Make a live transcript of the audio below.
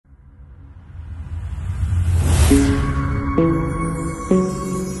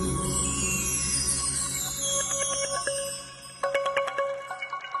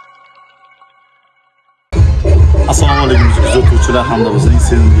Shular hamda bizning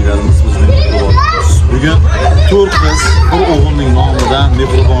sevimlilarimiz, bizning mehribonlarimiz. Bugun 4 qiz bir o'g'ilning nomidan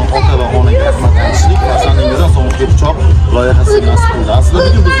mehribon ota va onaga rahmat aytishlik, farzandingizdan so'nggi quchoq loyihasi nasib qildi. Aslida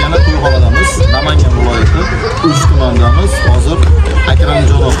bugun biz yana to'yxonadamiz, Namangan viloyati Uch tumanidamiz. Hozir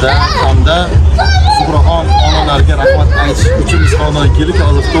Akramjonovda hamda Subraxon onalarga rahmat aytish uchun biz xonadon kelib,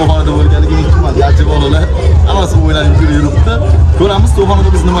 hozir to'yxonada bo'lganligini tuhmat ajib bolalar hammasi o'ynab yuribdi. Ko'ramiz to'yxonada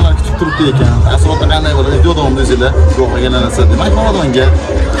biz nimalar kutib turibdi ekan. Aslida qanday bo'ladi? Videoda o'zingizlar yo'qlagan narsa demak, xonadonga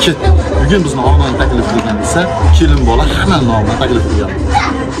ketdi. Bugun bizni xonadonga taklif qilgan esa kelin bola hamma nomidan taklif qilgan.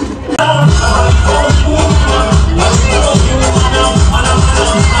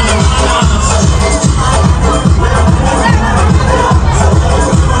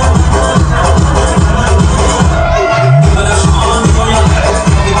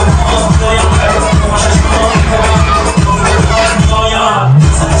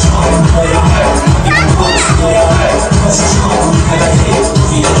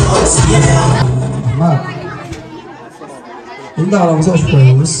 Endi aramızda açıp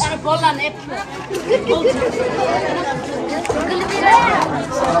koyalımız.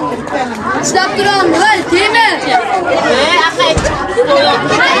 Stop duran, değil mi?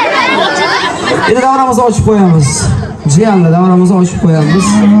 Endi aramızda açıp koyalımız. Cihanla aramızda açıp koyalımız.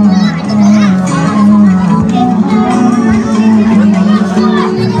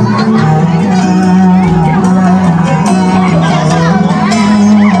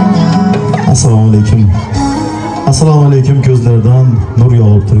 Assalomu alaykum. Assalomu alaykum ko'zlardan nur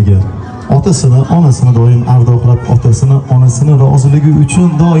yog'ib turgan. Otasini, onasini doim ardoqlab, otasini, onasini roziligi uchun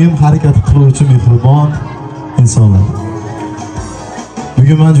doim harakat qiluvchi mehribon insonlar.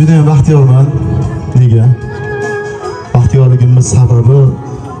 Bugun men juda ham baxtiyorman. Nega? Baxtiyorligimiz sababi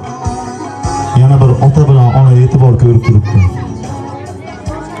yana bir ota bilan ona e'tibor ko'rib turibdi.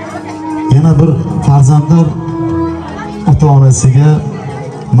 Yana bir farzandlar ota-onasiga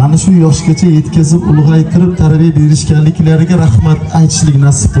mana shu yoshgacha yetkazib, ulg'aytirib, tarbiya berishganliklariga rahmat aytishlik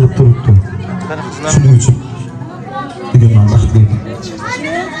nasib qilib turibdi. Shuning uchun bugun men baxtliman.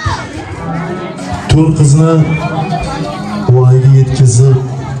 To'rt qizni voyaga yetkazib,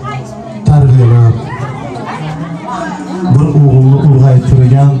 tarbiyalab, bir o'g'ilni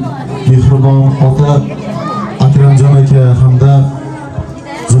ulg'aytirgan mehribon ota Akramjon aka hamda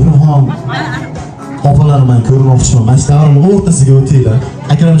Zuhraxon opalarni men ko'rmoqchiman. Mashtavrimning o'rtasiga o'tinglar.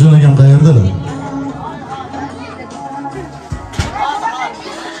 Akramjon akam qayerdalar?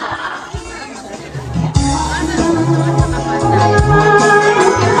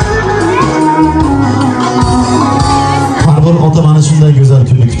 Har bir ota mana shunday go'zal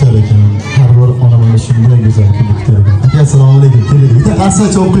kunni kutar ekan. Har bir ona mana shunday go'zal kunni kutar ekan. Aka assalomu alaykum. Keling, bitta qarsa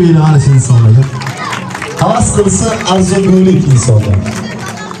cho'q qo'yinglar mana shu insonlarga. Havas qilsa arzugulik insonlar.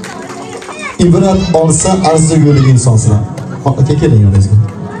 İbrat olsa arzugulik insonsizlar. Aka keling yoningizga.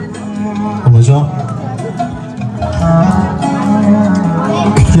 Onajon.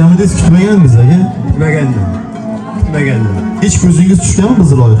 Kutganmidingiz, kutmaganmisiz aka? Kutmagandim. Kutmagandim. Hech ko'zingiz tushganmi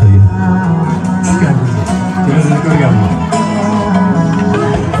biz loyihaga? Tushgan. Televizorda ko'rganman.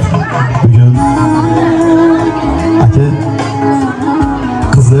 Bugun aka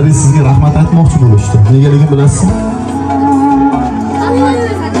qizlaringiz sizga rahmat aytmoqchi bo'lishdi. Negaligini bilasizmi?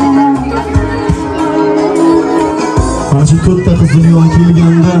 Mana shu to'rtta qiz dunyoga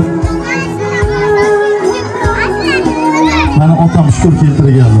kelganda meni otam shukur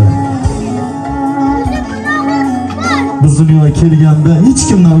keltirganlar. Biz dunyoga kelganda hech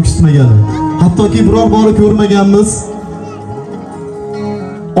kimdan kutmaganlar. Hattoki biror bora ko'rmaganmiz.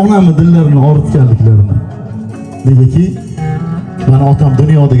 Onamni dillarini og'ritganliklarini. Negaki, meni otam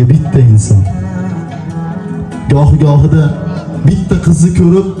dunyodagi bitta inson. Gohi-gohida bitta qizni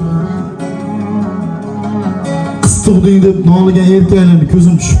ko'rib tug'ding deb noligan erkaklarni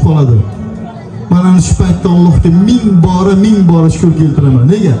ko'zim tushib qoladi. Mana shu paytda Allohga ming bora shukr keltiraman.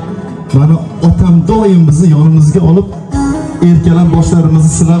 Nega? Mana otam doim bizni yonimizga olib, erkalar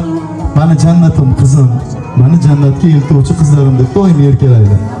boshlarimizni silab, "Mani jannatim qizim, mani jannatga eltuvchi qizlarim" deb doim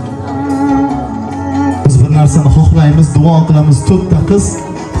erkalaydi. Biz bir narsani xohlaymiz, duo qilamiz. To'rtta qiz,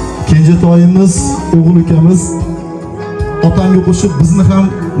 kenjatoyimiz, o'g'il ukamiz otamga qo'shib bizni ham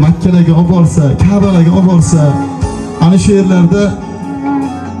Makkalarga olib borsa, Ka'balarga olib borsa, ana shu yerlarda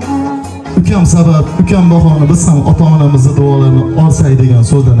ukam sabab, ukam bahona biz ham ota-onamizning duolarini olsak degan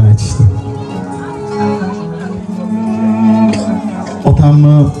so'zlarni aytishdi.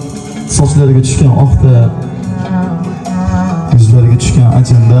 Otamni sochlariga tushgan oqda, yuzlariga tushgan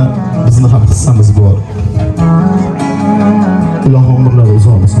ajinda bizni ham hissamiz bor. Ilohim umrlari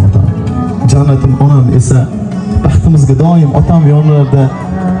uzoq bo'lsin otam. Jannatim onam esa baxtimizga doim otam yonlarida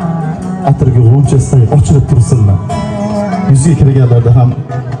atirga g'unchasidek ochilib tursinlar. Yuzga kirganlarda ham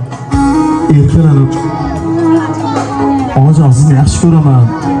erkalanib, onajon sizni yaxshi ko'raman,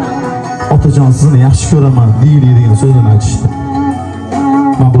 otajon sizni yaxshi ko'raman deyiladigan so'zlarni aytishdi.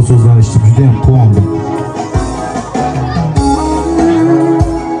 Men bu so'zlarni eshitib juda ham quvondim.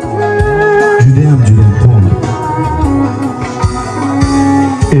 Juda ham quvondim.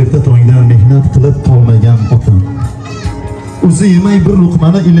 Erta tongdan mehnat qilib qolmagan otam, o'zi yemay bir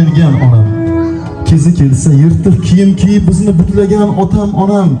luqmani ilingan onam, kezi kelsa yirtiq kiyim kiyib bizni butlagan otam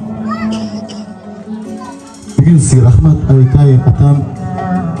onam. Bugun sizga rahmat aytay otam,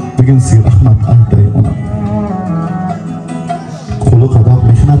 bugun sizga rahmat aytay onam. Qo'li qadoq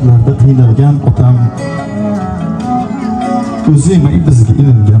mehnatlarda qiynalgan otam, o'zi yemay bizga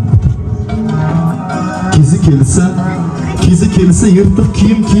ilingan otam. Kezi kelsa yirtiq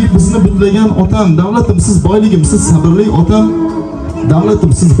kiyim kiyib bizni butlagan otam. Davlatimsiz boyligimsiz sabrli otam,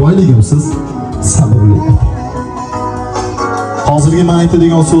 davlatimsiz boyligimsiz sabrli. Hozirgi men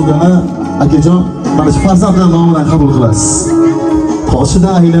aytadigan so'zlarni akajon mana shu farzandlar nomidan qabul qilasiz. Qoshida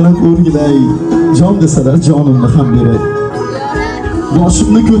aylanib o'rgilay, jon desalar jonimni ham beray.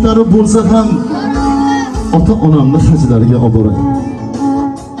 Boshimni ko'tarib bo'lsa ham ota-onamni hajlarga olib boray.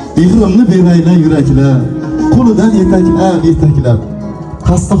 Ehrimni beraylar yuraklar, qo'lidan yetaklab,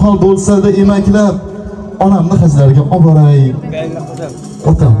 xastahol bo'lsa-da emaklab, onamni hajlarga olib boray.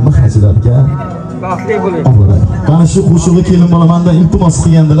 Otamni hajlarga olib boray. Mana shu qo'shiqni kelin bolamanda iltimos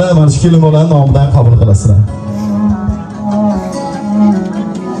qilgandilar, mana shu kelin bolaning nomidan qabul qilasizlar.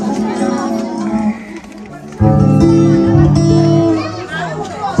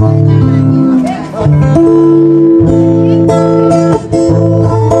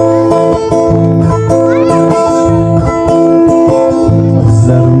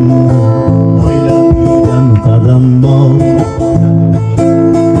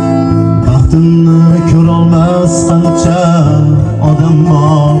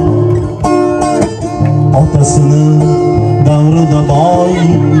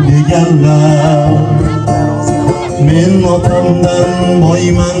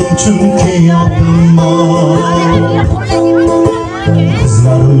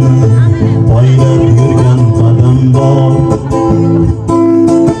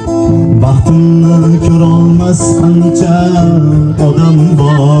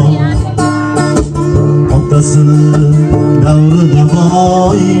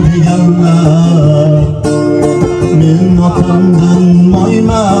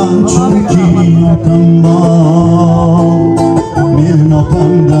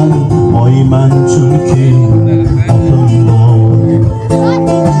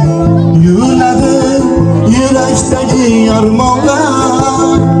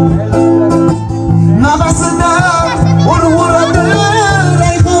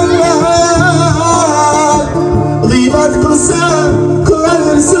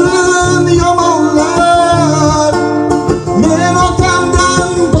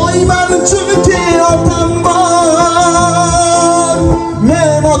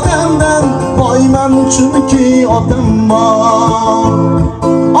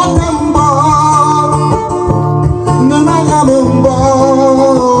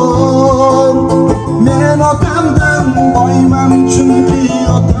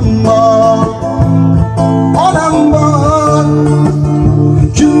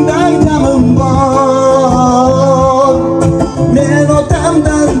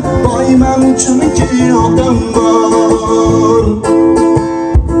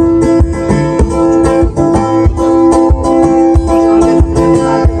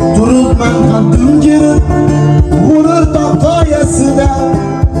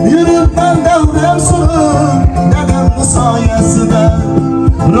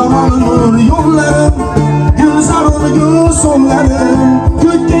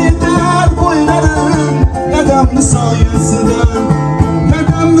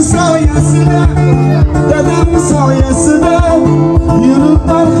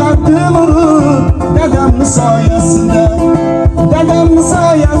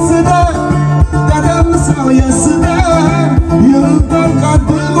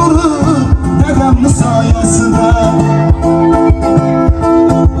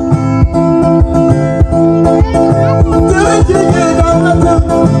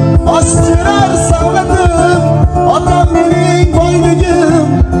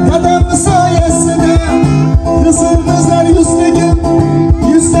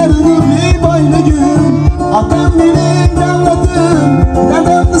 Yüzler nurli boynugim, atam benim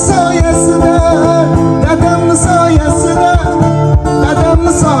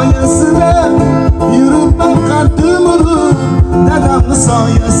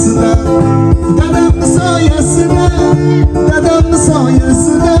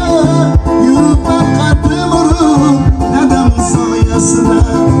soyasida yuribman qadim urib dadam soyasida.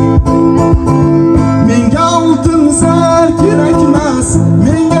 Menga oltin zar kerakmas,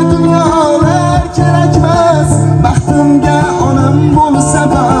 menga dunyolar kerakmas, baxtimga onam bo'lsa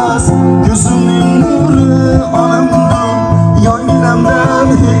bas. Ko'zimning nuri onamdan, yonginamdan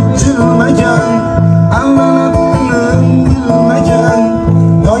hech jilmagan, allanatdim bilmagan,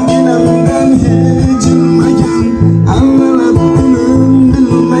 yonginamdan hech jilmagan, allanatdim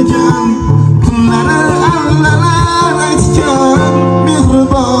bilmagan, kunlari allalar aytgan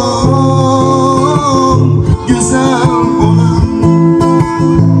mehribon go'zal onam,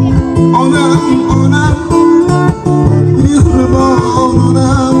 onam, onam, mehribon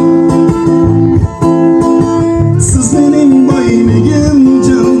onam. Siz mening boyligim,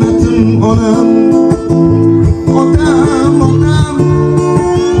 jannatim onam, otam, otam,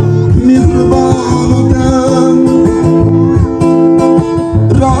 mehribon otam.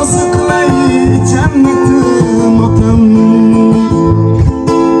 Rozi qilayli jannatim otam,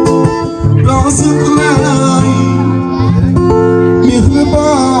 rozi qilay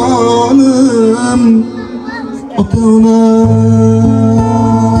mehribonim ota-onam.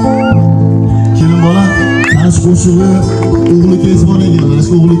 Kelin bola ash qo'shig'i o'g'li kezvonaga, ash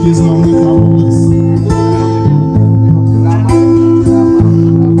o'g'li kezvonga qabul qilamiz.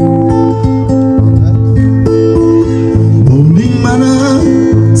 Bo'lding mana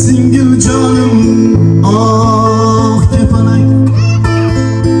singil jonim, oh kepanak,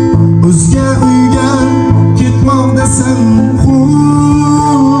 o'zga uyga ketmoqdasan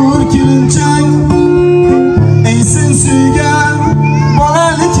xur kelinchak. Ey sen suygan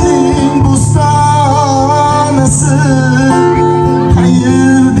bolalikning bo'stonasi,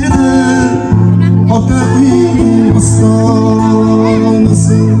 qayer dedi ota uy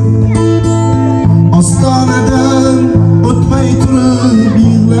ostonasi. Ostonadan o'tmay turib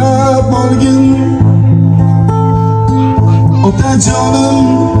yig'lab olgin, otajonim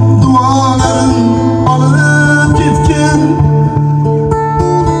duolarim olib ketgin.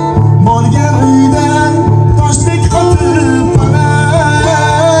 Borgan uyda toshdek qotib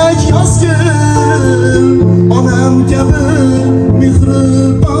falak yozgin, onam kabi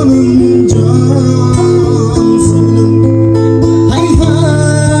mehribonim jon singlim. Hay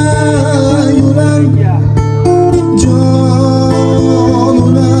hay ulam jon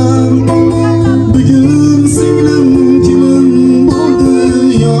ulam, bugun singlim kelin bo'ldi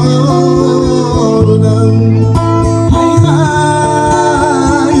yor ulam. Hay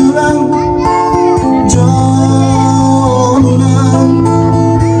hay ulam jon ulam,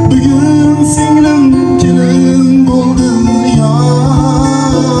 bugun singlim kelin bo'ldi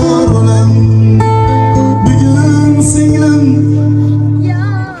yor ulam. Bugun singlim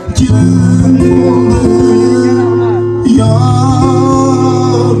kelin bo'ldi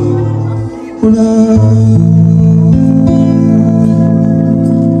yor ulam.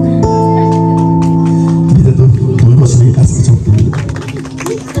 Bir de to'y boshiga asli chop keldi.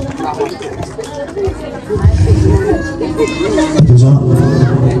 Akajon,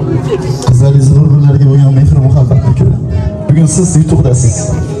 qizlaringizni bir-birlariga bo'lgan mehr muhabbatni ko'ring. Bugun siz yutuqdasiz.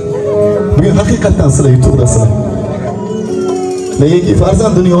 Bugun haqiqatan sizlar yutuqdasizlar. Negaki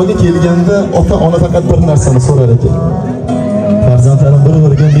farzand dunyoga kelganda ota-ona faqat bir narsani so'rar ekan. Farzandlarim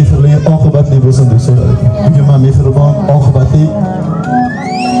bir-biriga mehrli, oqibatli bo'lsin deb so'rar ekan. Bugun men mehribon, oqibatli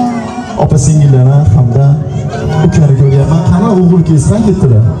opa-singillarni hamda ukani ko'ryapman. Qani o'g'il kesdan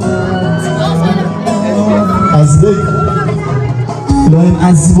ketdilar. Azizbek, iloyim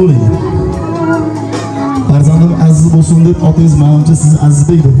aziz bo'ling. Farzandim aziz bo'lsin deb otangiz menimcha sizni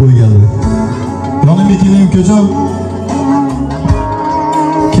Azizbek deb qo'yganlar. Yonimga keling ukajon.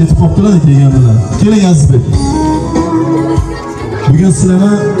 Ketib qoldilar kelgandilar. Keling Azizbek. Bugun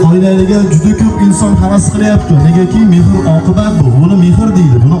sizlarni oilalarga juda ko'p inson havas qilyapti. Negaki mehr oqibat bu. Buni mehr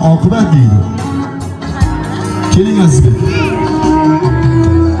deydi, buni oqibat deydi. Keling Azizbek.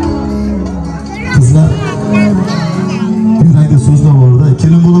 Qizlar yurakda so'zlar borda.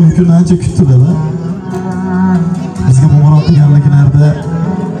 Kelin bola bu kunni ancha kutdilar. Bizga qo'ng'iroq qilganliklarida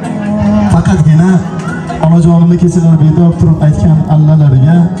faqatgina onajonimni kechalar betob turib aytgan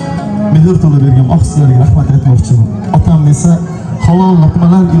allalariga mehr to'la bergan oqsilariga rahmat aytmoqchiman. Otam esa halol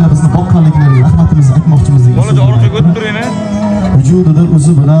luqmalar ila bizni boqqanliklariga rahmatimizni aytmoqchimiz degan. Bola orqaga o'tib turing. Vujudida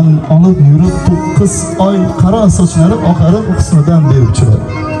o'zi bilan olib yurib 9 oy qaro sochlari oqarib husnidan beribchilar.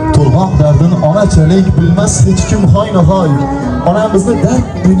 To'lg'oq dardini onachalik bilmas hech kim hoy-nahoy. Onamizni dard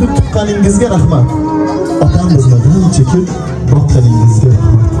yutib tuqqaningizga rahmat. Otamizni dam chekib boqqaningizga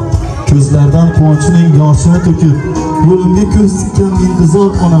rahmat. Ko'zlardan quvonchning yoshini to'kib, yo'limga ko'z tikkan intizor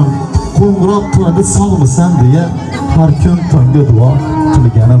onam qo'ng'iroq qiladi sog'misan deya har kun tongga duo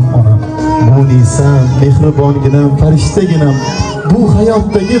qilganim onam. Munisam, mehribonginam, farishtaginam, bu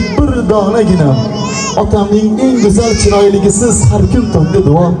hayotdagi bir donaginam. Otamning eng go'zal chiroyligisiz har kun tongga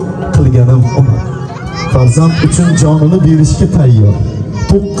duo qilganim onam. Farzand uchun jonini berishga tayyor.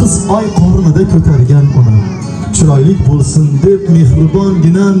 9 oy qornida ko'targan onam. Chiroyli bo'lsin deb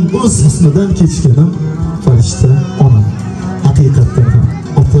mehribonginam o'z husnidan kechganim farishta onam. Haqiqatdan ham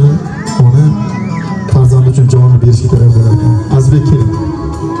ota, ona farzand uchun jonini berishga tayyor bo'ladi. Azbek keling.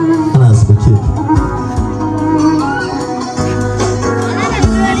 Ana Azbek keling.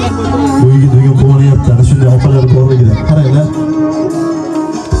 Bu yigit bugun quvonyapti. Ana shunday opalar borligida. Qaranglar.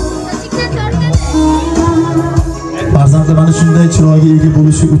 Farzandi mana shunday chiroyga ega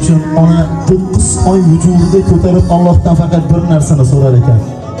bo'lishi uchun ona 9 oy vujudida ko'tarib Allohdan faqat bir narsani so'rar ekan.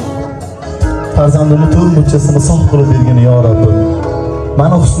 Farzandimni to'l muchasini sog' qilib bergin yo Rabbim.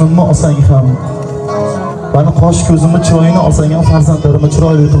 Mani husnimni olsang ham, mani qosh ko'zimni chiroyini olsang ham farzandlarimni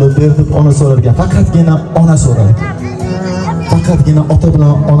chiroyli qilib ber deb ona so'rar ekan. Faqatgina ona so'rar. Faqatgina ota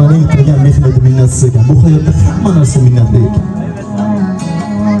bilan onaning qilgan mehnati minnatsiz ekan. Bu hayotda hamma narsa minnatli ekan.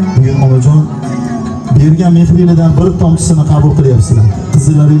 Bugun onajon bergan mehringizdan bir tomchisini qabul qilyapsizlar.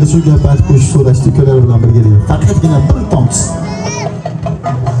 Qizlaringiz shu gapni aytib qo'yish so'rashdi, ukalar bilan birgalikda. Faqatgina bir tomchisi.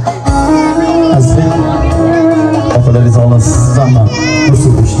 Azbek, otalaringiz oldida sizdan men bir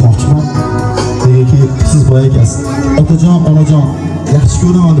so'z eshitmoqchiman. Negaki siz boy ekansiz. Otajon, onajon, yaxshi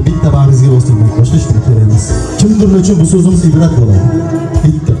ko'raman deb bitta bag'ringizga bosing. Boshqa hech nima kerak emas. Kimdir uchun bu so'zimiz ibrat bo'ladi.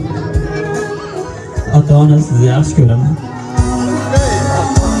 Bitta. Ota-ona sizni yaxshi ko'raman.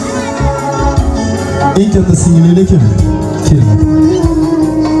 Eng katta singlingiz kim? Kelin.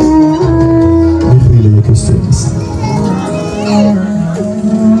 Mehriga ko'rsatamiz.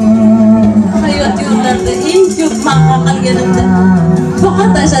 Hayot yo'llarida eng ko'p maqom qilganimda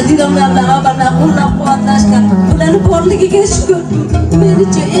faqat ashadiylardan avvaldan qo'llab-quvvatlashgan, ularni borligiga shukr. Men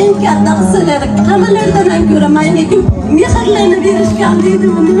uchun eng katta hissalari hammalardan ko'ra menga ko'p mehrlarni berishgan deydi,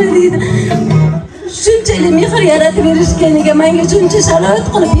 nima deydi? Shunchalik mehr yaratib berishganiga, menga shuncha sharoit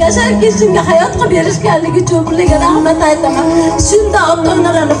qilib yashab ketishimga, hayot qilib berishganligi uchun ularga rahmat aytaman. Shunda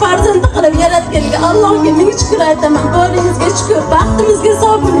ota-onalarni farzand qilib yaratganiga Allohga ming shukr aytaman. Boringizga shukr, baxtimizga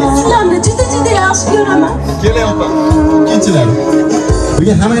sabr. Sizlarni juda yaxshi ko'raman. Keling opa. Ikkinchilar.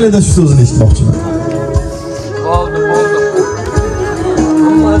 Bugun hammanglardan shu so'zni eshitmoqchiman. Bo'ldi.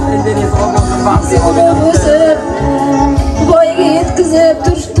 Voyaga yetkazib,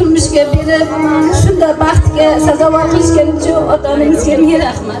 turmushga berib, shunda baxtga sazovor qilishganim uchun ota-onamizga ming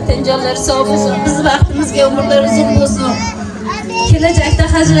rahmat. Tenjonlar sog' bo'lsin, biz vaqtimizga umrlar uzun bo'lsin. Kelajakda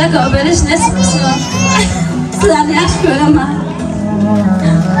hajlarga olib berish nasib bo'lsin. Sizlarni yaxshi ko'raman.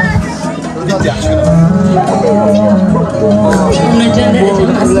 Yaxshi ko'raman.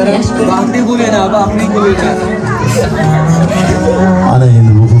 Baxtli bo'linglar, baxtli bo'linglar. Ana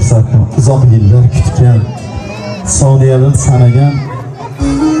endi bu fursatni uzoq yillar kutgan, soniyadan sanagan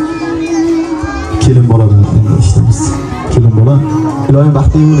kelin boladan eshitamiz. Kelin bola, iloyim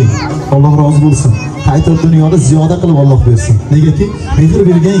baxtli bo'ling. Alloh rozi bo'lsin. Hayot dunyoda ziyoda qilib Alloh bersin. Negaki, mehr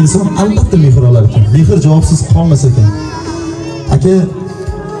bergan inson albatta mehr olar ekan. Mehr javobsiz qolmas ekan. Aka,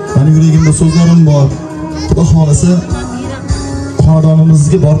 meni yuragimda so'zlarim bor. Xudo xolasa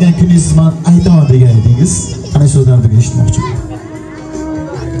xonadonimizga borgan kuningiz men aytaman degan edingiz. Ana shu so'zlarni eshitmoqchiman.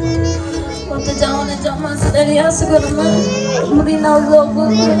 Otajon, men sizlarni yaxshi ko'raman. Umringlar uzoq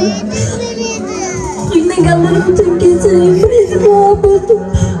bo'lsin. Qiynaganlarim uchun kechiring.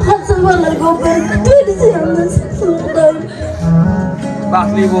 Hasabalarga o'pib, to'yingiz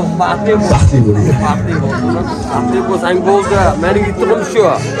Baxtli bo'l, baxtli bo'l. Baxtli bo'ling. Baxtli bo'l. Baxtli bo'lsang bo'ldi. Mening yutug'im shu.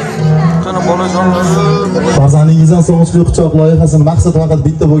 Qani bonajonlar. Farzandingizdan sog'inchli quchoq loyihasini maqsad faqat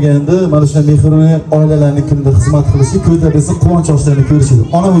bitta bo'lganda, mana shu mehrni oilalarning kunida xizmat qilishi, ko'zlaringizni quvonch yoshlarini ko'rish edi.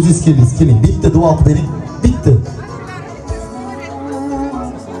 Ona o'zingiz keldingiz, keling, bitta duo qilib bering. Bitta.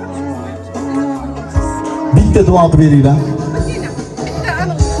 Bitta duo qilib beringlar.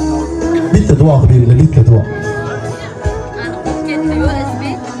 Bitta duo qilib beringlar, bitta duo.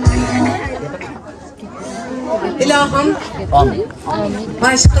 Ilohim,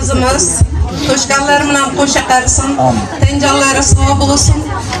 baş qizimiz qo'shganlar bilan qo'sha qarsin, tenjonlari sog' bo'lsin,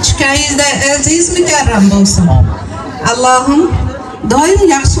 chiqayingizda aziz mukarram bo'lsin. Allohim doim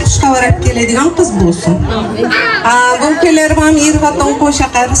yaxshi xushxabar olib keladigan qiz bo'lsin. Bu kelar ham er-xotin qo'sha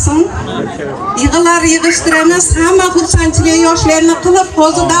qarsin. Yig'lar yig'ishtiramiz, hamma xursandchilik yoshlarni qilib,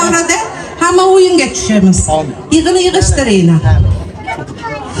 hozir davrada hamma o'yinga tushamiz. Yig'ini yig'ishtiringlar.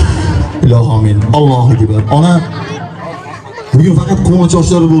 Ilohim, Allohu akbar. Ona Bugun faqat quvonch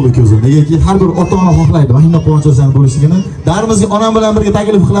yoshlari bo'ldi ko'zim. Negaki har bir ota-ona xohlaydi mashina quvonch yoshlari bo'lishligini. Darimizga onam bilan birga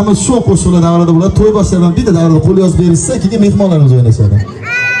taklif qilamiz, shu qo'shiqlar davrida bo'ladi. To'y boshlagan bitta davrada qo'l yozib berishsa, keyin mehmonlarimiz o'ynashadi.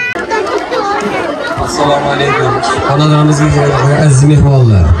 Assalomu alaykum. Xonadonimizga aziz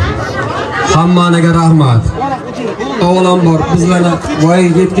mehmonlar. Hammaniga raxmat. O'g'lim bor, bizlarni voy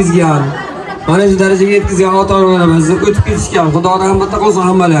yetkizgan. Mana shu darajaga yetkazgan ota-onalarimizni o'tib ketishgan. Xudo rahmat qilsin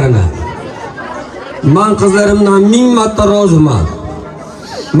hammalarini. Men qizlarimdan 1000 marta roziman.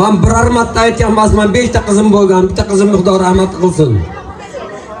 Men biror marta aytgan emasman, 5 ta qizim bo'lgan, bitta qizimni Xudo rahmat qilsin.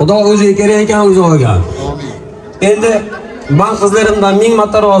 Xudo o'zi kerak ekan o'zi olgan. Endi men qizlarimdan 1000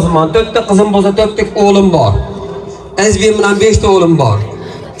 marta roziman. 4 ta qizim bo'lsa, 4 ta o'g'lim bor. Azbim bilan 5 ta o'g'lim bor.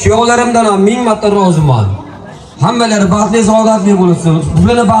 Kuyovlarimdan ham 1000 marta roziman. Hammalari baxtli, saodatli bo'lsin.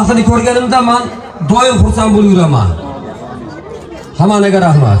 Bularni baxtini ko'rganimda men doim xursand bo'lib yuraman. Hammaniga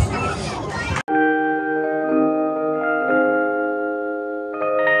rahmat.